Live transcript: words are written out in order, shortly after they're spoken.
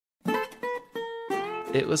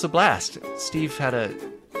it was a blast. Steve had a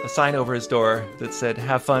sign over his door that said,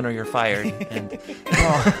 "Have fun or you're fired." And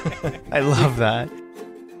I love that.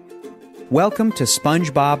 Welcome to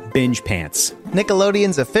SpongeBob Binge Pants.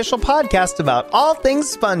 Nickelodeon's official podcast about all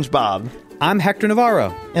things SpongeBob. I'm Hector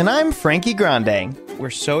Navarro. And I'm Frankie Grande. We're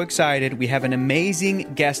so excited. We have an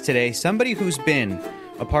amazing guest today, somebody who's been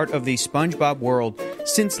a part of the SpongeBob world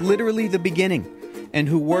since literally the beginning, and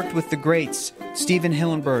who worked with the greats, Stephen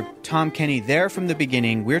Hillenburg, Tom Kenny, there from the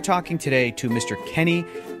beginning. We're talking today to Mr. Kenny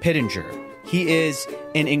Pittenger. He is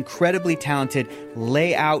an incredibly talented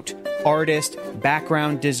layout artist,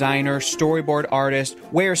 background designer, storyboard artist,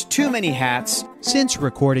 wears too many hats. Since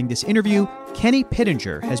recording this interview, Kenny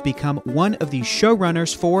Pittenger has become one of the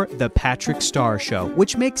showrunners for The Patrick Star Show,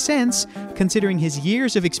 which makes sense considering his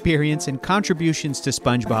years of experience and contributions to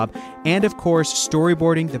SpongeBob, and of course,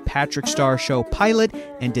 storyboarding The Patrick Star Show pilot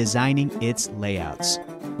and designing its layouts.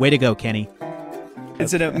 Way to go, Kenny.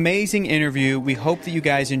 It's an amazing interview. We hope that you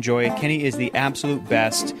guys enjoy it. Kenny is the absolute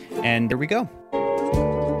best, and here we go.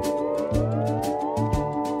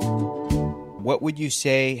 What would you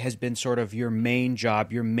say has been sort of your main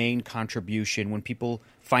job, your main contribution when people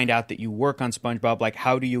find out that you work on SpongeBob? Like,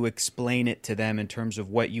 how do you explain it to them in terms of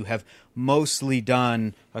what you have mostly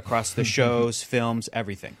done across the shows, films,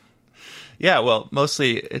 everything? yeah, well,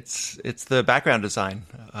 mostly it's the background design.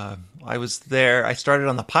 I was there. I started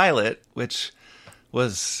on the pilot, which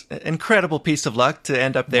was an incredible piece of luck to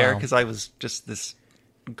end up there because I was just this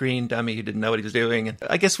green dummy who didn't know what he was doing. And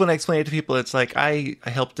I guess when I explain it to people, it's like I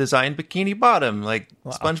helped design Bikini Bottom, like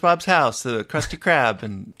SpongeBob's house, the Krusty Krab,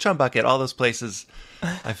 and Chum Bucket, all those places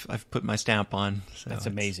I've put my stamp on. So that's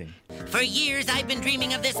amazing. For years I've been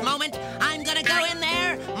dreaming of this moment. I'm gonna go in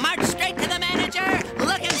there, march straight to the manager,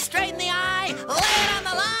 look him straight in the eye, lay it on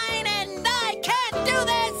the line, and I can't do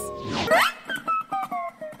this!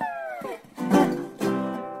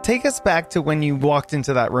 Take us back to when you walked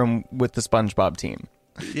into that room with the SpongeBob team.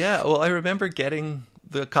 Yeah, well, I remember getting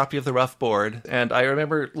the copy of the rough board, and I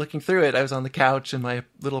remember looking through it. I was on the couch in my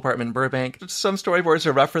little apartment in Burbank. Some storyboards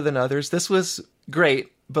are rougher than others. This was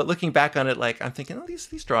great, but looking back on it, like, I'm thinking, oh,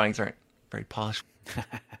 these drawings aren't very polished.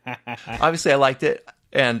 Obviously, I liked it,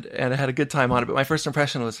 and I had a good time on it, but my first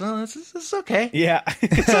impression was, oh, this is okay. Yeah.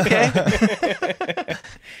 It's okay.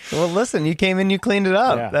 Well, listen, you came in, you cleaned it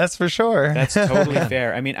up. Yeah. That's for sure. That's totally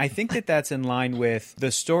fair. I mean, I think that that's in line with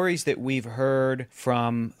the stories that we've heard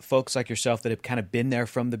from folks like yourself that have kind of been there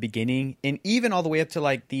from the beginning, and even all the way up to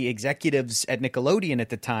like the executives at Nickelodeon at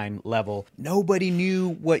the time level. Nobody knew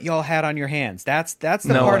what y'all had on your hands. That's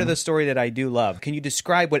the part of the story that I do love. Can you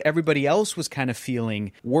describe what everybody else was kind of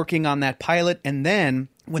feeling working on that pilot, and then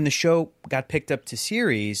when the show got picked up to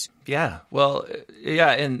series? Yeah, well,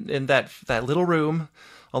 yeah, in that little room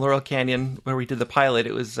on Laurel Canyon where we did the pilot,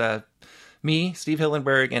 it was me, Steve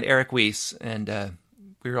Hillenburg, and Eric Weiss, and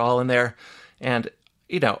we were all in there. And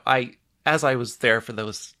you know, as I was there for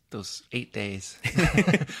those 8 days,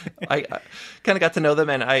 I kind of got to know them,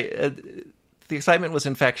 and the excitement was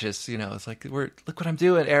infectious. You know, it's like, look what I'm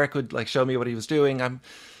doing. Eric would like show me what he was doing.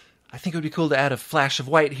 I think it would be cool to add a flash of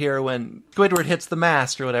white here when Squidward hits the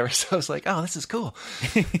mast or whatever. So I was like, oh, this is cool.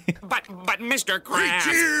 But Mr. Krabs...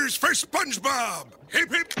 Three cheers for SpongeBob!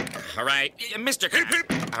 Hip, hip! All right, Mr. Krabs... Hip,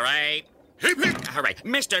 hip! All right. Hip, hip! All right,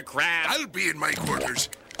 Mr. Krabs... I'll be in my quarters,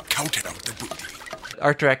 counting out the booty.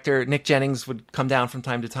 Art director Nick Jennings would come down from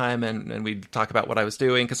time to time, and we'd talk about what I was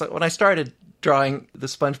doing. Because when I started drawing the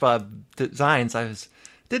SpongeBob designs,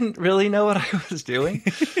 didn't really know what I was doing.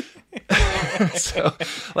 So,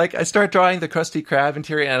 like, I start drawing the Krusty Krab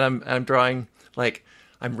interior, and I'm drawing, like,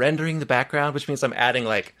 I'm rendering the background, which means I'm adding,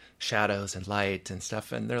 like, shadows and light and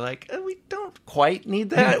stuff. And they're like, we don't quite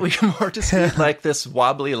need that. We more just need, like, this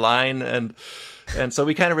wobbly line. And so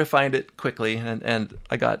we kind of refined it quickly, and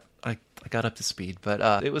I got up to speed.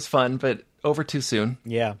 But it was fun, but over too soon.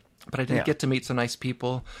 Yeah. But I did get to meet some nice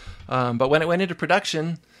people. But when it went into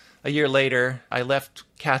production a year later, I left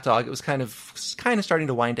Cat Dog. It was kind of starting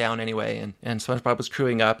to wind down anyway, and SpongeBob was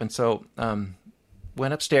crewing up, and so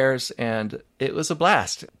went upstairs, and it was a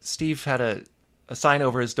blast. Steve had a sign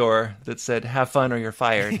over his door that said, "Have fun or you're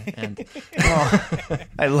fired." And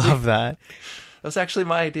I love that. That was actually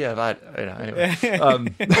my idea. But anyway.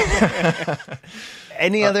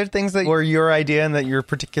 Any other things that were your idea and that you're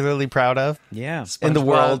particularly proud of? Yeah. In the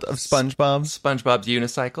world of SpongeBob? SpongeBob's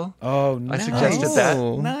unicycle. Oh, nice. I suggested that.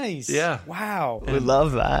 Nice. Yeah. Wow. We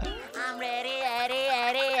love that. I'm ready.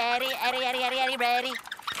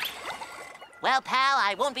 Well, pal,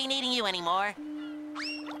 I won't be needing you anymore.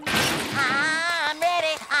 I'm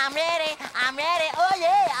ready. Oh,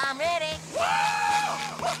 yeah, I'm ready.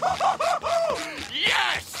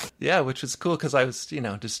 Yes! Yeah, which was cool because I was,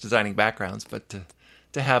 just designing backgrounds, but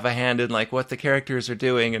to have a hand in like what the characters are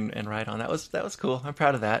doing and write on that was cool. I'm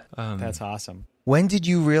proud of that. That's awesome. When did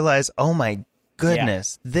you realize, oh my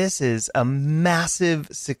goodness, this is a massive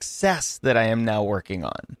success that I am now working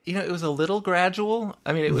on? It was a little gradual.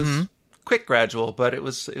 I mean, it was quick gradual, but it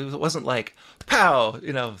wasn't like pow,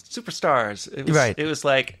 superstars. It was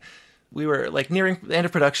like we were like nearing the end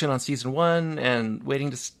of production on season 1 and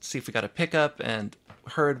waiting to see if we got a pickup, and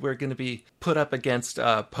heard we're going to be put up against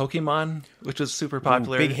Pokemon, which was super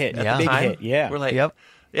popular. Big hit. At the time. Hit, yeah. We're like, yep.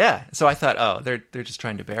 Yeah. So I thought, oh, they're just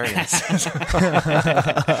trying to bury us.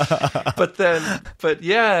 but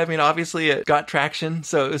yeah, I mean, obviously it got traction.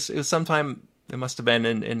 So it was sometime, it must have been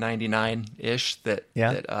in 99-ish that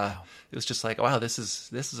it was just like, wow, this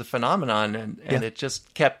is a phenomenon. And it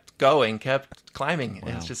just kept going, kept climbing.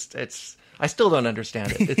 Wow. It's I still don't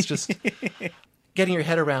understand it. It's just getting your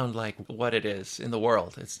head around like what it is in the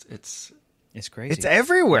world. It's crazy. It's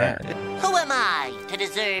everywhere. Yeah. Who am I to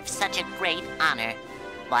deserve such a great honor?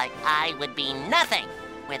 Why, I would be nothing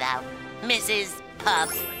without Mrs.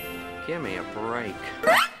 Puff. Give me a break.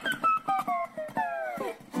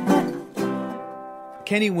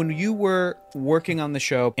 Kenny, when you were working on the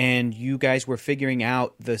show and you guys were figuring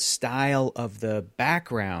out the style of the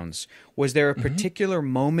backgrounds, was there a particular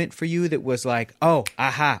moment for you that was like, oh,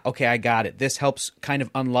 aha, okay, I got it. This helps kind of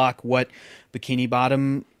unlock what Bikini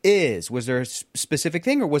Bottom is. Was there a specific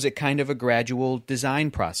thing, or was it kind of a gradual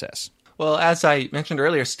design process? Well, as I mentioned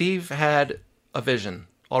earlier, Steve had a vision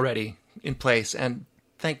already in place, and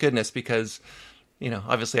thank goodness, because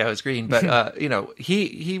obviously I was green, but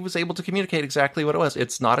he was able to communicate exactly what it was.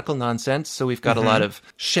 It's nautical nonsense, so we've got a lot of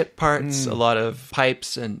ship parts, a lot of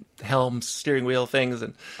pipes and helms, steering wheel things,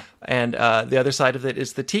 and the other side of it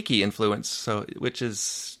is the tiki influence, so which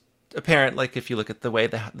is apparent. Like if you look at the way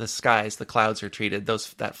the skies, the clouds are treated,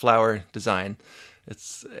 that flower design.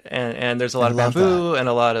 And there's a lot of bamboo and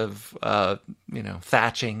a lot of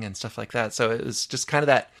thatching and stuff like that. So it was just kind of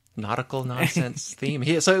that nautical nonsense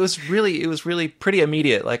theme. So it was really pretty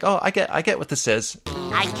immediate. Like, oh, I get what this is.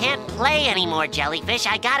 I can't play anymore, Jellyfish.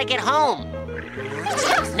 I gotta get home.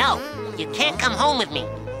 No, you can't come home with me.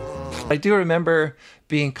 I do remember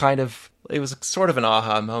being it was sort of an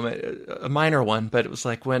aha moment, a minor one, but it was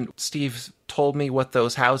like when Steve told me what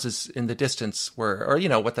those houses in the distance were, or,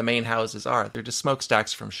 what the main houses are. They're just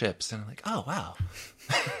smokestacks from ships. And I'm like, oh, wow.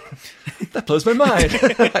 That blows my mind.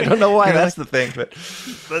 I don't know why that's the thing,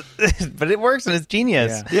 but it works and it's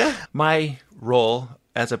genius. Yeah. My role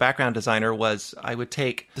as a background designer was I would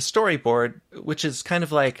take the storyboard, which is kind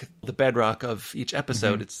of like the bedrock of each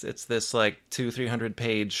episode. It's this like 200-300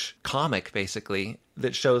 page comic basically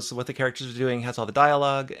that shows what the characters are doing, has all the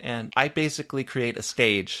dialogue, and I basically create a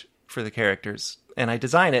stage for the characters. And I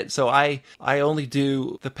design it, so I only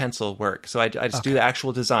do the pencil work. So I just do the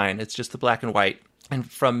actual design. It's just the black and white. And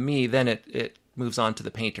from me, then it moves on to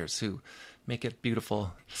the painters who make it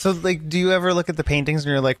beautiful. So, like, do you ever look at the paintings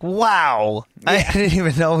and you're like, wow, I didn't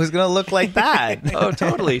even know it was going to look like that? Oh,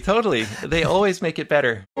 totally. They always make it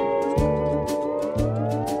better.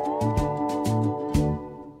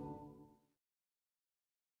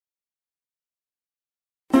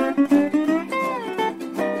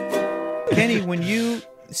 Kenny, when you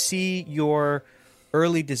see your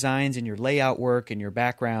early designs and your layout work and your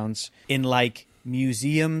backgrounds in like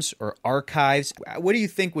museums or archives, what do you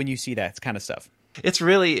think when you see that kind of stuff? It's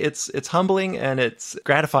really it's humbling and it's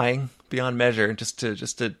gratifying beyond measure just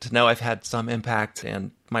to know I've had some impact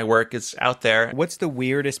and my work is out there. What's the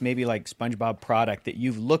weirdest maybe like SpongeBob product that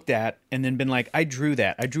you've looked at and then been like, I drew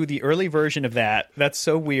that. I drew the early version of that. That's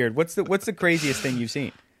so weird. What's the craziest thing you've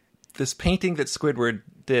seen? This painting that Squidward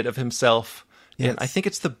did of himself. Yes. And I think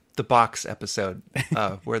it's the box episode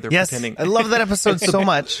where they're pretending. I love that episode so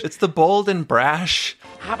much. It's the bold and brash.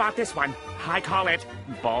 How about this one? I call it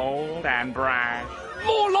bold and brash.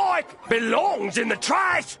 More like belongs in the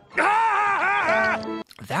trash.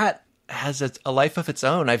 That has a life of its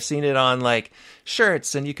own. I've seen it on like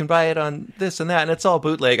shirts, and you can buy it on this and that, and it's all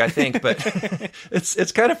bootleg, I think. But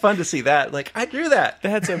it's kind of fun to see that. Like, I drew that.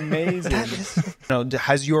 That's amazing.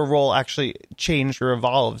 Has your role actually changed or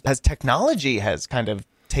evolved? Has technology has kind of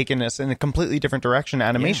taken us in a completely different direction,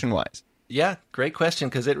 animation-wise? Yeah, great question,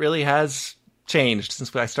 because it really has changed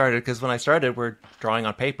since I started. Because when I started, we're drawing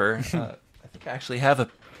on paper. I think I actually have a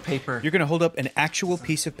paper. You're going to hold up an actual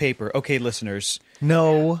piece of paper. Okay, listeners.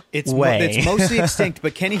 No it's way. It's mostly extinct,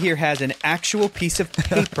 but Kenny here has an actual piece of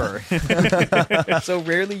paper. So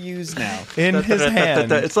rarely used now. In his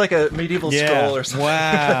hand. It's like a medieval scroll or something.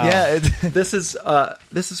 Wow. Yeah. This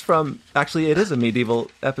is from, actually, it is a medieval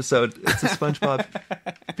episode. It's a SpongeBob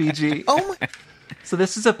BG. Oh my. So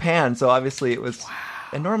this is a pan. So obviously it was. Wow.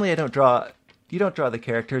 And normally I don't draw. You don't draw the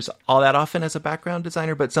characters all that often as a background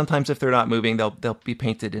designer, but sometimes if they're not moving, they'll be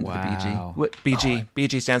painted into the BG. What BG?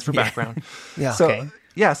 BG stands for background. Yeah. So, Okay.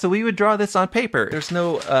 Yeah, so we would draw this on paper. There's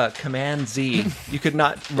no Command Z. You could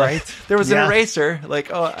not. Right. There was Yeah. an eraser.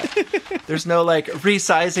 There's no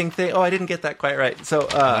resizing thing. Oh, I didn't get that quite right.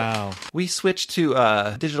 So we switched to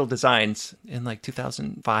digital designs in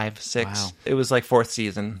 2005, 6. Wow. It was fourth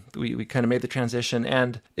season. We kind of made the transition,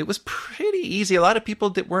 and it was pretty easy. A lot of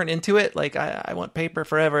people weren't into it. I want paper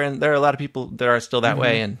forever, and there are a lot of people that are still that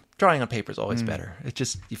way. And drawing on paper is always better. It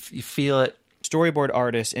just you feel it. Storyboard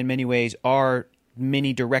artists, in many ways, are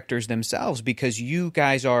mini directors themselves because you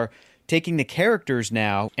guys are taking the characters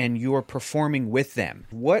now and you're performing with them.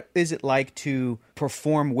 What is it like to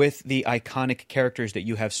perform with the iconic characters that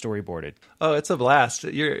you have storyboarded? Oh, it's a blast.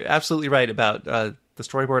 You're absolutely right about the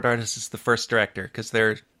storyboard artist is the first director because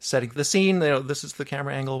they're setting the scene. This is the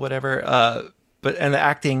camera angle, whatever. And the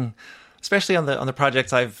acting, especially on the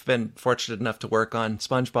projects I've been fortunate enough to work on,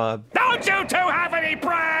 SpongeBob. Don't you two have any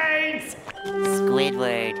brains?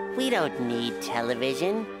 Squidward, we don't need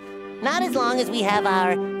television. Not as long as we have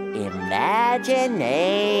our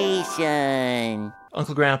imagination.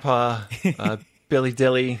 Uncle Grandpa, Billy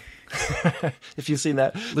Dilly. If you've seen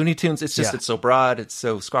that. Looney Tunes, it's so broad, it's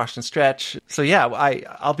so squash and stretch. So yeah,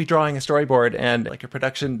 I'll be drawing a storyboard and a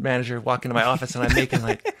production manager walk into my office and I'm making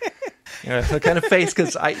a kind of face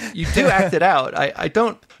because you do act it out. I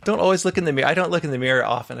don't always look in the mirror. I don't look in the mirror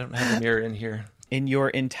often. I don't have a mirror in here. In your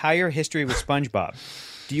entire history with SpongeBob,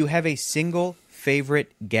 do you have a single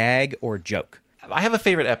favorite gag or joke? I have a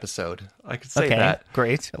favorite episode. I could say that.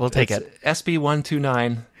 Great. We'll take it.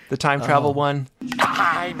 SB129, the time travel one.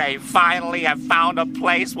 I may finally have found a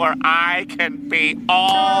place where I can be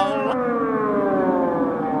all alone.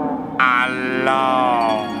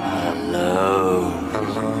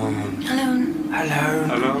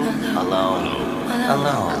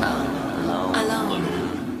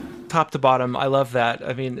 Top to bottom, I love that.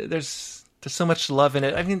 I mean, there's so much love in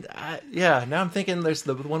it. I mean, now I'm thinking there's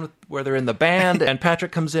the one where they're in the band and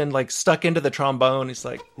Patrick comes in stuck into the trombone. He's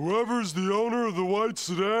like, Whoever's the owner of the white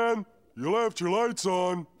sedan, you left your lights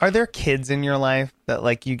on. Are there kids in your life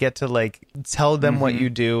that you get to tell them what you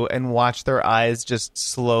do and watch their eyes just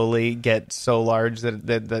slowly get so large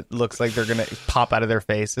that looks like they're gonna pop out of their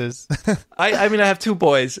faces? I mean, I have two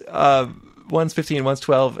boys. One's 15, one's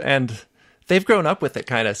 12, and they've grown up with it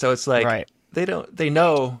kind of. So it's right. they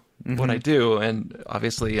know what I do, and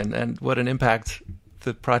obviously, and what an impact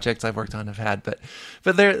the projects I've worked on have had. But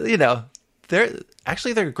they're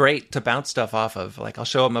they're great to bounce stuff off of. I'll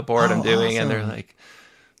show them a board I'm doing, and they're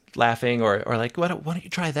laughing or why don't you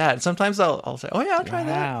try that? And sometimes I'll say, oh yeah, I'll try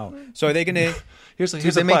that. So are they gonna? Do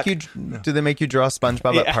they make you draw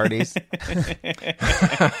SpongeBob at parties?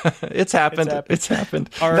 It's happened. That's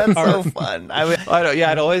so fun.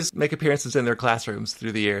 I'd always make appearances in their classrooms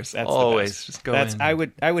through the years. That's always just go in. I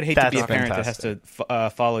would hate to be a parent that has to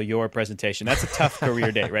follow your presentation. That's a tough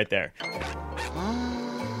career day right there.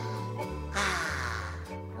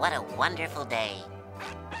 What a wonderful day.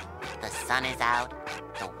 The sun is out,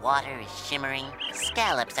 the water is shimmering,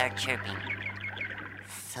 scallops are chirping.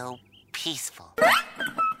 So peaceful.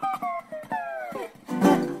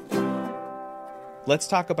 Let's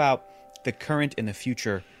talk about the current and the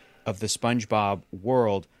future of the SpongeBob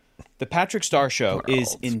world. The Patrick Star Show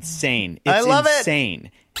is insane. I love it. Insane.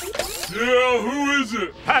 Yeah, who is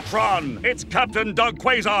it? Patron, it's Captain Doug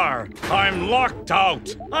Quasar. I'm locked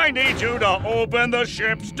out. I need you to open the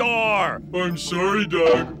ship's door. I'm sorry,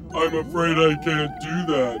 Doug. I'm afraid I can't do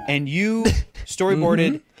that. And you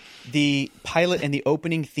storyboarded the pilot and the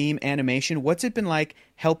opening theme animation. What's it been like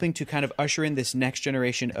helping to kind of usher in this next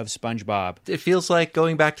generation of SpongeBob? It feels like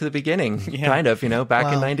going back to the beginning, kind of,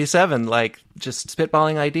 back in 97, just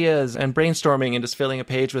spitballing ideas and brainstorming and just filling a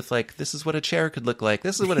page with this is what a chair could look like.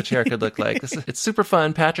 This is what a chair could look like. It's super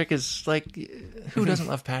fun. Patrick is who doesn't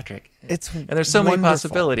love Patrick? And there's so many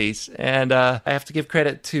possibilities. And I have to give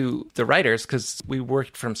credit to the writers because we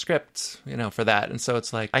worked from scripts, for that. And so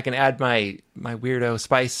it's I can add my weirdo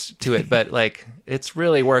spice to it, but it's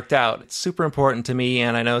really worked out. It's super important to me,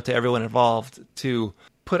 and I know to everyone involved, to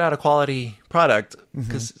put out a quality product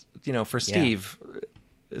because for Steve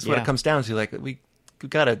is what it comes down to. We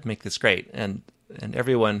got to make this great, and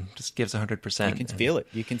everyone just gives 100%. You can feel it.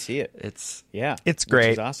 You can see it. It's great.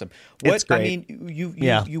 Which is awesome. It's great. I mean,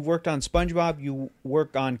 you worked on SpongeBob. You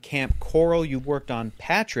worked on Camp Coral. You worked on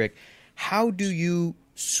Patrick. How do you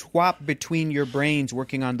swap between your brains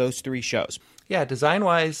working on those three shows? Yeah,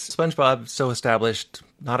 design-wise, SpongeBob, so established,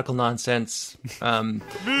 nautical nonsense. Me and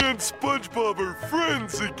SpongeBob are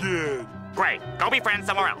friends again. Great. Go be friends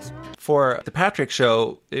somewhere else. For the Patrick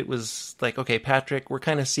show, it was like, okay, Patrick, we're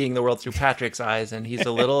kind of seeing the world through Patrick's eyes, and he's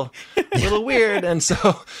a little weird, and so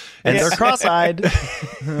And they're cross-eyed.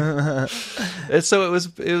 and so it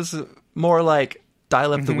was more like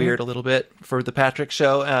dial up the weird a little bit for the Patrick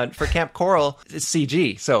show. And for Camp Coral, it's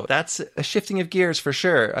CG. So that's a shifting of gears for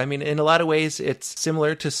sure. I mean, in a lot of ways, it's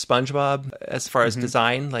similar to SpongeBob as far as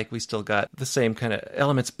design. Like, we still got the same kind of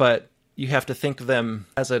elements, but you have to think of them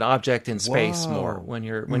as an object in space more when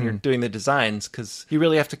you're doing the designs, because you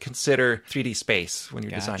really have to consider 3D space when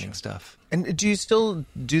you're designing stuff. And do you still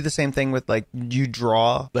do the same thing with, like, you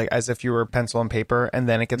draw like as if you were pencil and paper, and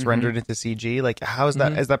then it gets rendered into CG? Like, how is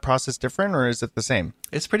that? Is that process different, or is it the same?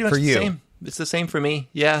 It's pretty much the same. It's the same for me.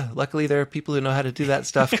 Yeah. Luckily, there are people who know how to do that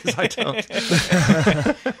stuff, because I don't.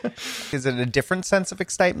 Is it a different sense of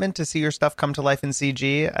excitement to see your stuff come to life in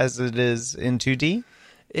CG as it is in 2D?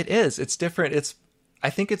 It is. It's different. I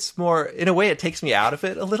think it's more, in a way, it takes me out of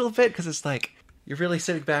it a little bit, because it's like, you're really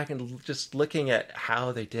sitting back and just looking at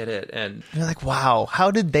how they did it. And you're like, wow, how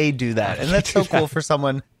did they do that? And that's so cool for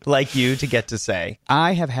someone like you to get to say.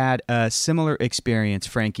 I have had a similar experience,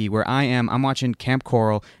 Frankie, where I'm watching Camp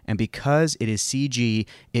Coral, and because it is CG,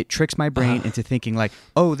 it tricks my brain into thinking like,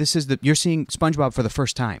 oh, you're seeing SpongeBob for the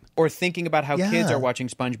first time. Or thinking about how kids are watching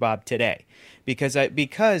SpongeBob today.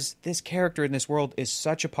 Because this character in this world is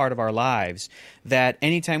such a part of our lives that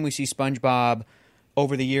anytime we see SpongeBob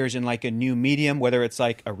over the years in like a new medium, whether it's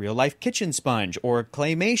like a real life kitchen sponge or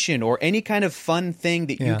claymation or any kind of fun thing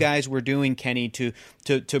that you guys were doing, Kenny, to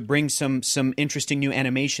bring some interesting new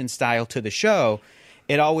animation style to the show,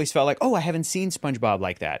 it always felt like, oh, I haven't seen SpongeBob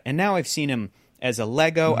like that. And now I've seen him as a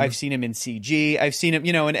Lego. I've seen him in CG. I've seen him,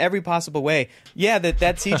 in every possible way. Yeah, that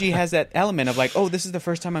CG has that element of like, oh, this is the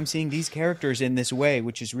first time I'm seeing these characters in this way,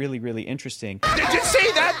 which is really, really interesting. Did you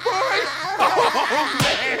see that, boy? Oh,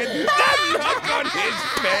 man! That look on his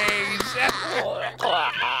face!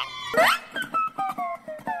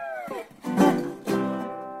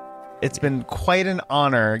 It's been quite an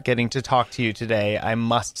honor getting to talk to you today, I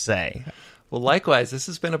must say. Well, likewise, this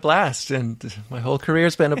has been a blast, and my whole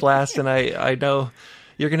career's been a blast, and I know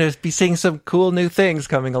you're going to be seeing some cool new things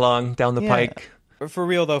coming along down the pike. For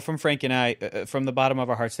real, though, from Frank and I, from the bottom of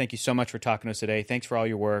our hearts, thank you so much for talking to us today. Thanks for all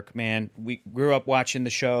your work, man. We grew up watching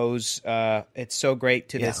the shows. It's so great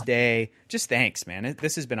to this day. Just thanks, man.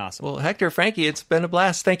 This has been awesome. Well, Hector, Frankie, it's been a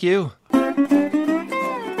blast. Thank you.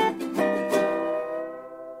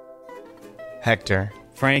 Hector.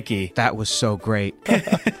 Frankie, that was so great.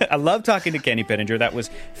 I love talking to Kenny Pittenger. That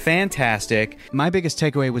was fantastic. My biggest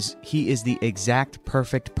takeaway was he is the exact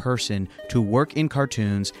perfect person to work in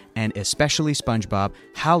cartoons, and especially SpongeBob.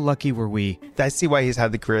 How lucky were we? I see why he's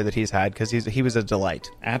had the career that he's had, because he was a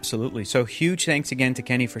delight. Absolutely. So huge thanks again to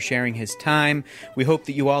Kenny for sharing his time. We hope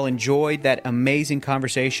that you all enjoyed that amazing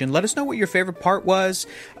conversation. Let us know what your favorite part was.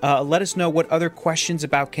 Let us know what other questions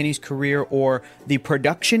about Kenny's career or the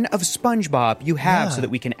production of SpongeBob you have so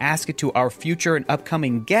that we can ask it to our future and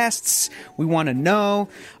upcoming guests. We want to know.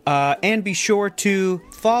 And be sure to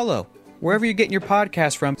follow wherever you're getting your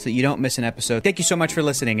podcast from so that you don't miss an episode. Thank you so much for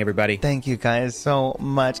listening, everybody. Thank you guys so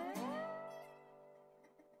much.